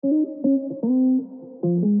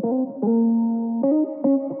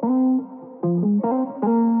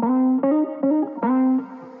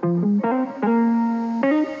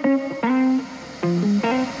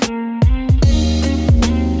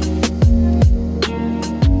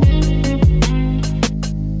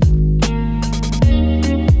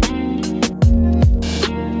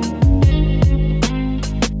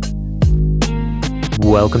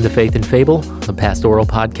Welcome to Faith and Fable, a pastoral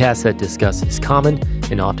podcast that discusses common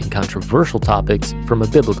and often controversial topics from a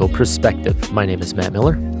biblical perspective. My name is Matt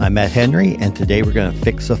Miller. I'm Matt Henry, and today we're going to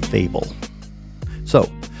fix a fable. So,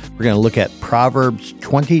 we're going to look at Proverbs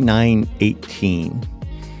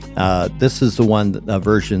 29:18. This is the one,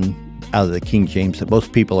 version out of the King James that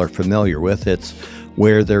most people are familiar with. It's,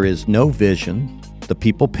 where there is no vision, the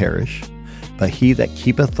people perish, but he that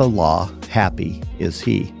keepeth the law, happy is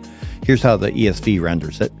he. Here's how the ESV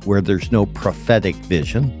renders it. Where there's no prophetic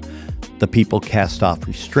vision, the people cast off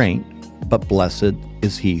restraint, but blessed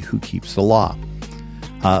is he who keeps the law.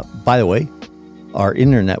 By the way, our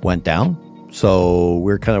internet went down, so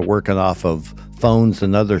we're kind of working off of phones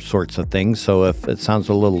and other sorts of things. So if it sounds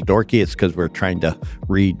a little dorky, it's because we're trying to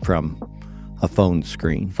read from a phone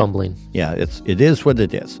screen. Fumbling. Yeah, it is what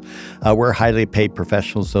it is. We're highly paid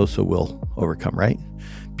professionals, though, so we'll overcome, right?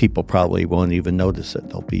 People probably won't even notice it.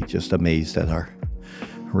 They'll be just amazed at our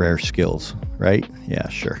rare skills, right? Yeah,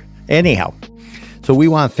 sure. Anyhow, so we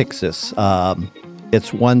want to fix this.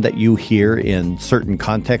 It's one that you hear in certain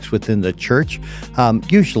contexts within the church.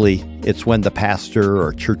 Usually it's when the pastor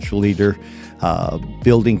or church leader,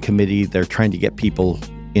 building committee, they're trying to get people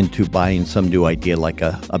into buying some new idea like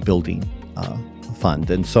a building fund.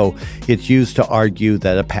 And so it's used to argue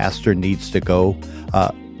that a pastor needs to go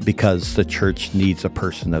because the church needs a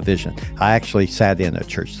person of vision. I actually sat in a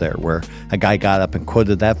church there where a guy got up and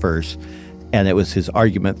quoted that verse, and it was his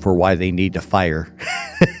argument for why they need to fire.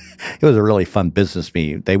 It was a really fun business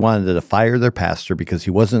meeting. They wanted to fire their pastor because he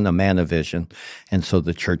wasn't a man of vision, and so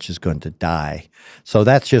the church is going to die. So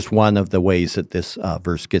that's just one of the ways that this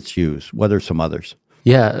verse gets used. What are some others?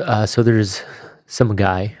 Yeah, so there's some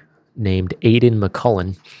guy named Aidan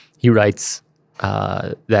McCullen. He writes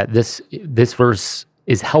that this verse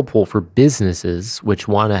is helpful for businesses which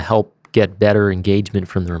want to help get better engagement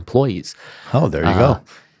from their employees. Oh, there you go.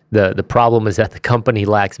 The problem is that the company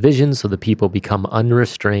lacks vision, so the people become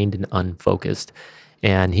unrestrained and unfocused.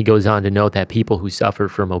 And he goes on to note that people who suffer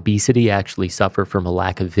from obesity actually suffer from a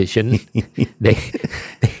lack of vision. They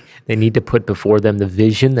need to put before them the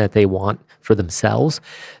vision that they want for themselves.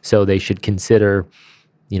 So they should consider,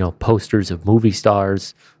 posters of movie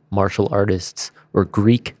stars, martial artists, or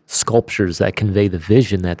Greek sculptures that convey the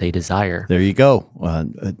vision that they desire. There you go.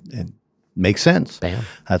 It makes sense. Bam.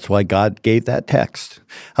 That's why God gave that text.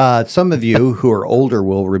 Some of you who are older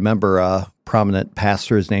will remember a prominent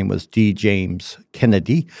pastor. His name was D. James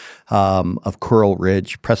Kennedy of Coral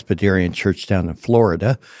Ridge Presbyterian Church down in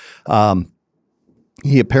Florida.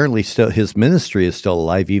 He apparently his ministry is still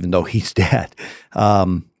alive, even though he's dead.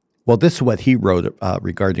 Well, this is what he wrote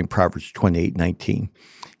regarding Proverbs 28:19.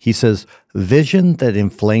 He says, vision that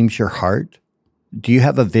inflames your heart. Do you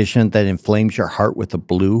have a vision that inflames your heart with a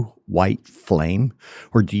blue-white flame?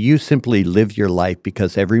 Or do you simply live your life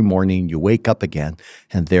because every morning you wake up again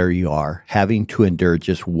and there you are, having to endure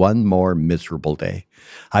just one more miserable day?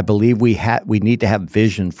 I believe we need to have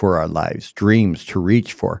vision for our lives, dreams to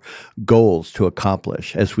reach for, goals to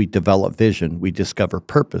accomplish. As we develop vision, we discover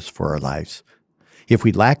purpose for our lives. If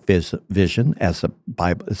we lack vision, as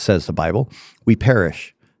says the Bible, we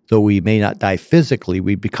perish. Though we may not die physically,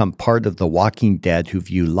 we become part of the walking dead who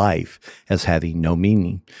view life as having no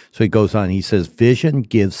meaning. So he goes on, he says, vision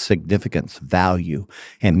gives significance, value,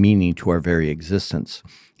 and meaning to our very existence.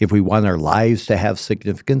 If we want our lives to have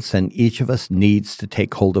significance, then each of us needs to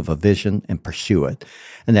take hold of a vision and pursue it.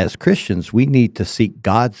 And as Christians, we need to seek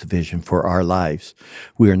God's vision for our lives.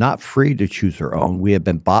 We are not free to choose our own. We have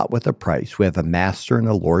been bought with a price. We have a master and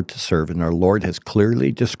a Lord to serve, and our Lord has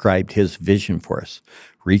clearly described his vision for us.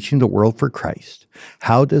 Reaching the world for Christ.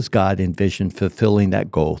 How does God envision fulfilling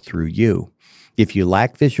that goal through you? If you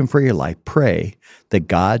lack vision for your life, pray that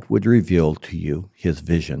God would reveal to you his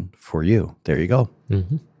vision for you. There you go.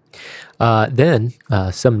 Mm-hmm. Then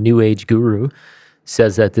some New Age guru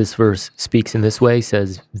says that this verse speaks in this way,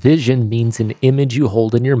 says, vision means an image you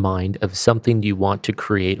hold in your mind of something you want to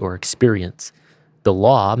create or experience. The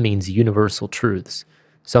law means universal truths.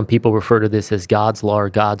 Some people refer to this as God's law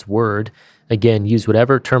or God's word. Again, use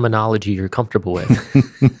whatever terminology you're comfortable with.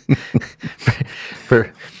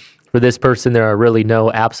 For this person, there are really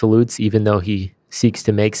no absolutes, even though he seeks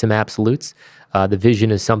to make some absolutes. The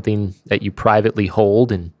vision is something that you privately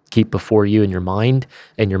hold and keep before you in your mind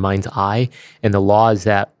and your mind's eye. And the law is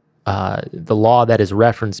that the law that is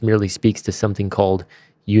referenced merely speaks to something called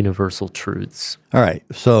universal truths. All right.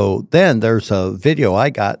 So then there's a video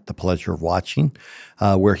I got the pleasure of watching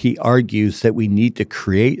where he argues that we need to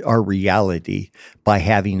create our reality by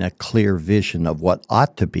having a clear vision of what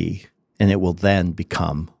ought to be, and it will then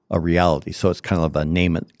become a reality. So it's kind of a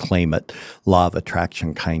name it, claim it, law of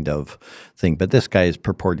attraction kind of thing. But this guy is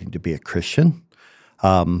purporting to be a Christian.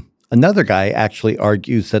 Another guy actually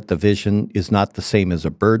argues that the vision is not the same as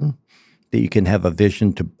a burden, that you can have a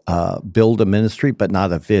vision to build a ministry, but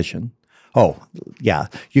not a vision. Oh, yeah,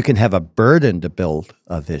 you can have a burden to build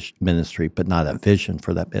a ministry, but not a vision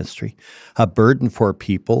for that ministry. A burden for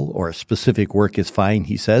people or a specific work is fine,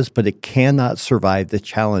 he says, but it cannot survive the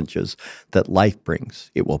challenges that life brings.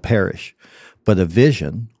 It will perish. But a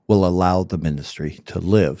vision will allow the ministry to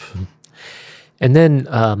live. And then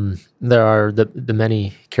there are the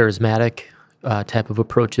many charismatic type of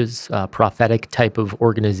approaches, prophetic type of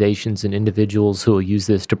organizations and individuals who will use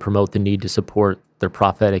this to promote the need to support their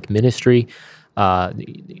prophetic ministry.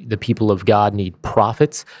 The people of God need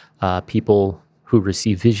prophets, people who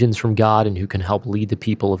receive visions from God and who can help lead the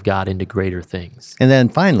people of God into greater things. And then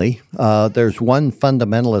finally, there's one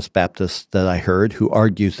fundamentalist Baptist that I heard who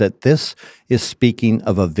argues that this is speaking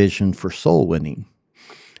of a vision for soul winning.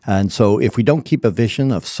 And so if we don't keep a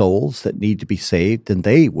vision of souls that need to be saved, then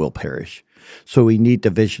they will perish. So we need the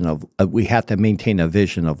vision of, we have to maintain a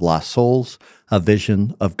vision of lost souls, a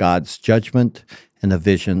vision of God's judgment, and a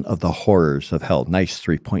vision of the horrors of hell. Nice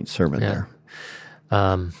 3-point sermon there.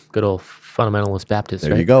 Good old fundamentalist Baptist,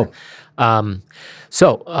 There right? you go.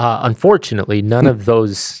 So unfortunately, none of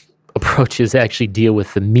those approaches actually deal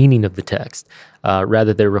with the meaning of the text.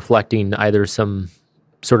 Rather, they're reflecting either some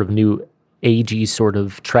sort of new agey sort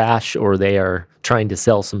of trash, or they are trying to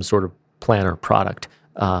sell some sort of plan or product.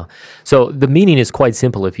 So the meaning is quite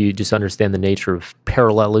simple if you just understand the nature of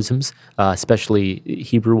parallelisms, especially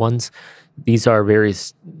Hebrew ones.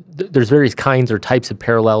 There's various kinds or types of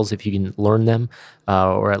parallels if you can learn them,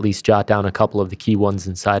 or at least jot down a couple of the key ones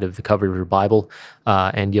inside of the cover of your Bible,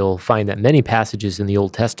 and you'll find that many passages in the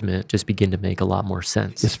Old Testament just begin to make a lot more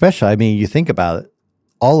sense. Especially, I mean, you think about it,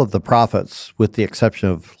 all of the prophets, with the exception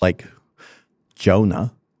of like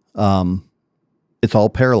Jonah, it's all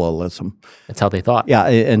parallelism. That's how they thought. Yeah,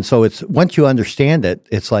 and so it's once you understand it,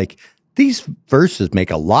 it's like these verses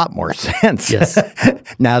make a lot more sense. Yes.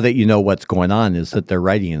 Now that you know what's going on, is that they're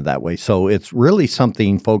writing it that way. So it's really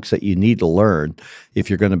something, folks, that you need to learn if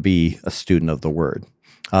you're going to be a student of the Word.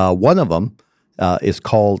 One of them is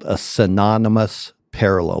called a synonymous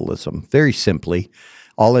parallelism. Very simply,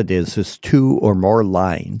 all it is two or more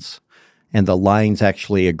lines, and the lines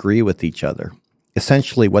actually agree with each other.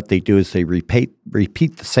 Essentially, what they do is they repeat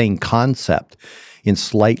the same concept in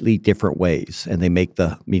slightly different ways, and they make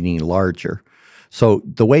the meaning larger. So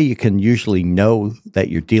the way you can usually know that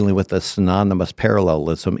you're dealing with a synonymous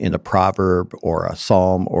parallelism in a proverb or a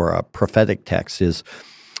psalm or a prophetic text is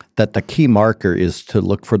that the key marker is to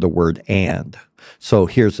look for the word "and." So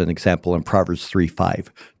here's an example in Proverbs 3:5.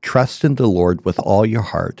 Trust in the Lord with all your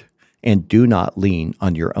heart, and do not lean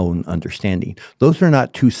on your own understanding. Those are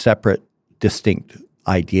not two separate, distinct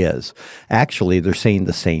ideas. Actually, they're saying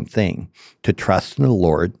the same thing. To trust in the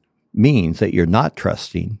Lord means that you're not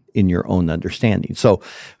trusting in your own understanding. So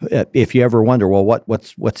if you ever wonder, well,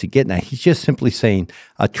 what's he getting at? He's just simply saying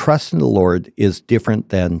a trust in the Lord is different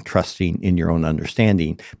than trusting in your own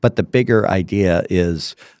understanding. But the bigger idea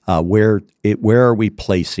is where are we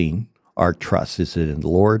placing our trust? Is it in the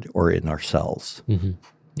Lord or in ourselves? Mm-hmm.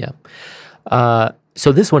 Yeah.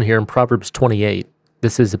 So this one here in Proverbs 28,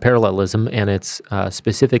 this is a parallelism, and it's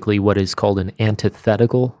specifically what is called an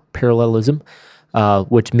antithetical parallelism,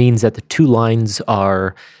 which means that the two lines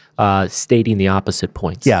are stating the opposite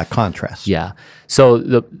points. Yeah, contrast. Yeah. So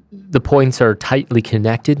the points are tightly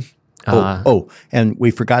connected. And we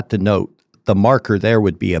forgot to note the marker there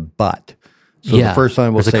would be a but. So the first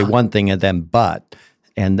line will say one thing and then but.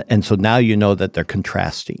 And so now you know that they're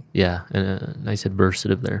contrasting. Yeah, and a nice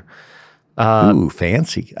adversative there. Ooh,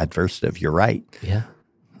 fancy. Adversative. You're right. Yeah.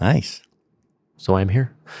 Nice. So I'm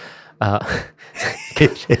here.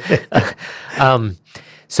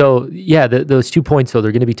 So yeah, those 2 points, though,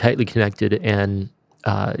 they're going to be tightly connected. And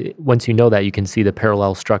once you know that, you can see the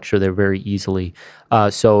parallel structure there very easily.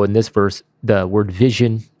 So in this verse, the word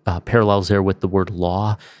vision parallels there with the word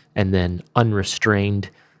law, and then unrestrained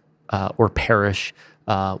or perish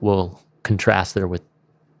will contrast there with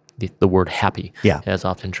the word happy, as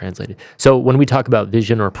often translated. So when we talk about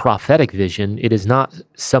vision or prophetic vision, it is not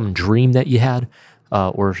some dream that you had.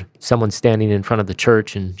 or someone standing in front of the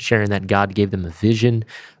church and sharing that God gave them a vision.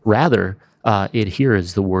 Rather, it here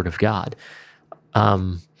is the word of God.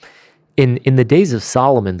 In the days of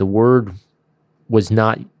Solomon, the word was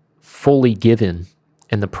not fully given,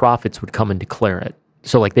 and the prophets would come and declare it.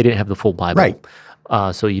 So like they didn't have the full Bible.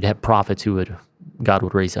 Right. So you'd have prophets who God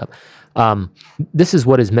would raise up. This is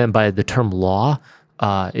what is meant by the term law.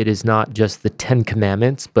 It is not just the 10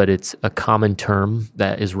 Commandments, but it's a common term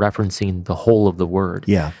that is referencing the whole of the word.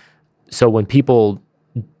 Yeah. So when people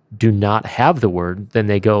do not have the word, then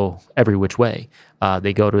they go every which way.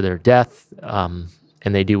 They go to their death, and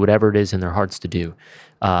they do whatever it is in their hearts to do.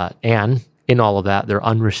 And in all of that, they're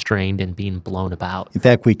unrestrained and being blown about. In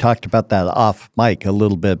fact, we talked about that off mic a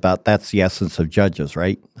little bit about that's the essence of Judges,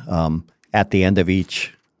 right? At the end of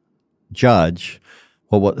each judge,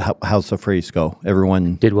 how's the phrase go?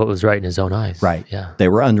 Everyone did what was right in his own eyes. Right. Yeah. They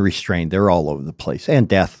were unrestrained. They were all over the place, and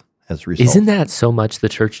death as a result. Isn't that so much the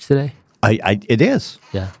church today? It is.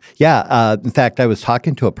 Yeah. Yeah. In fact, I was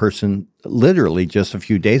talking to a person literally just a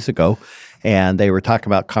few days ago, and they were talking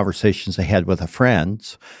about conversations they had with a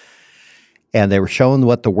friend, and they were showing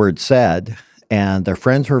what the word said, and their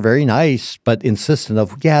friends were very nice, but insistent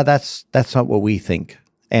of, yeah, that's not what we think.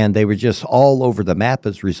 And they were just all over the map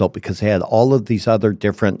as a result because they had all of these other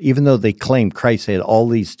different, even though they claimed Christ, they had all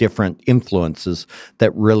these different influences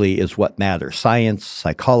that really is what matters. Science,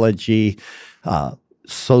 psychology,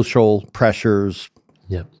 social pressures,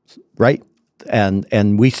 Yep. right?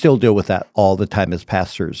 And we still deal with that all the time as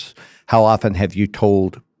pastors. How often have you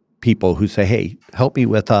told people who say, hey, help me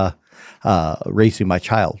with raising my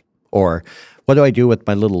child? Or what do I do with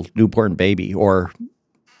my little newborn baby? Or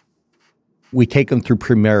we take them through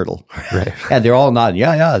premarital. Right. And they're all nodding,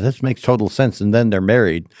 yeah, this makes total sense. And then they're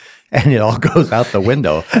married and it all goes out the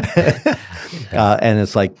window. And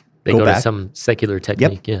it's like, They go back to some secular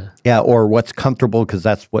technique. Yep. Yeah. Yeah, or what's comfortable because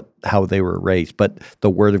that's how they were raised. But the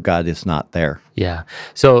word of God is not there. Yeah.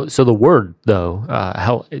 So the word, though,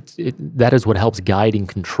 that is what helps guide and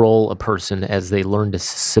control a person as they learn to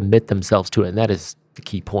submit themselves to it. And that is the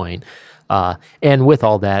key point. And with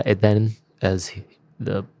all that, it then, as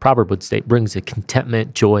the proverb would state, brings a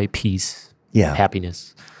contentment, joy, peace,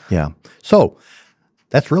 happiness. Yeah. So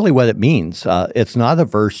that's really what it means. It's not a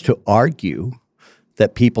verse to argue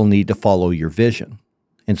that people need to follow your vision.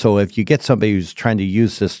 And so if you get somebody who's trying to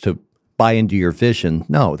use this to buy into your vision,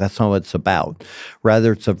 no, that's not what it's about.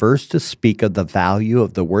 Rather, it's a verse to speak of the value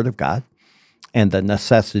of the Word of God and the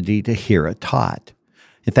necessity to hear it taught.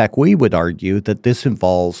 In fact, we would argue that this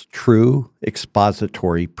involves true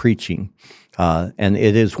expository preaching. And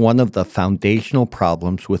it is one of the foundational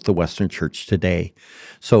problems with the Western church today.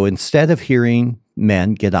 So instead of hearing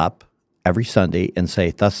men get up every Sunday and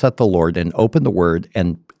say, thus saith the Lord, and open the word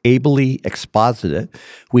and ably exposit it,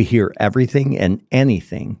 we hear everything and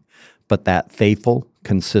anything but that faithful,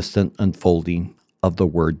 consistent unfolding of the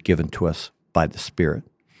word given to us by the Spirit.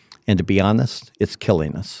 And to be honest, it's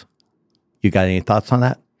killing us. You got any thoughts on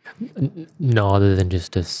that? No, other than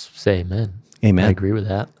just to say amen. Amen. I agree with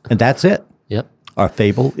that. And that's it. Yep. Our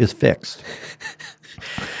fable is fixed.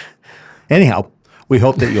 Anyhow, we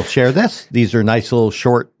hope that you'll share this. These are nice little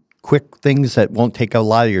short, quick things that won't take a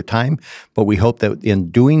lot of your time, but we hope that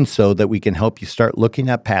in doing so that we can help you start looking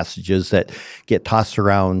at passages that get tossed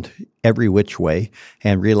around every which way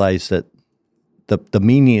and realize that the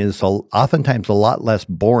meaning is oftentimes a lot less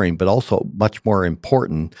boring, but also much more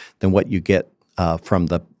important than what you get from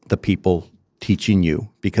the people teaching you,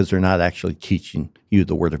 because they're not actually teaching you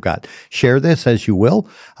the Word of God. Share this as you will.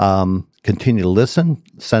 Continue to listen.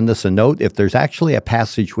 Send us a note. If there's actually a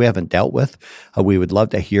passage we haven't dealt with, we would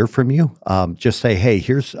love to hear from you. Just say, hey,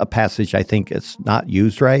 here's a passage I think it's not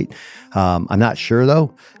used right. I'm not sure,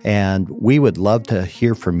 though. And we would love to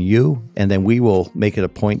hear from you. And then we will make it a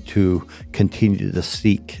point to continue to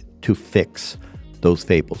seek to fix those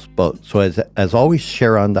fables. But so as always,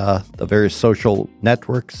 share on the various social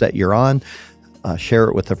networks that you're on. Share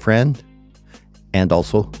it with a friend. And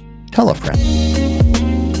also tell a friend.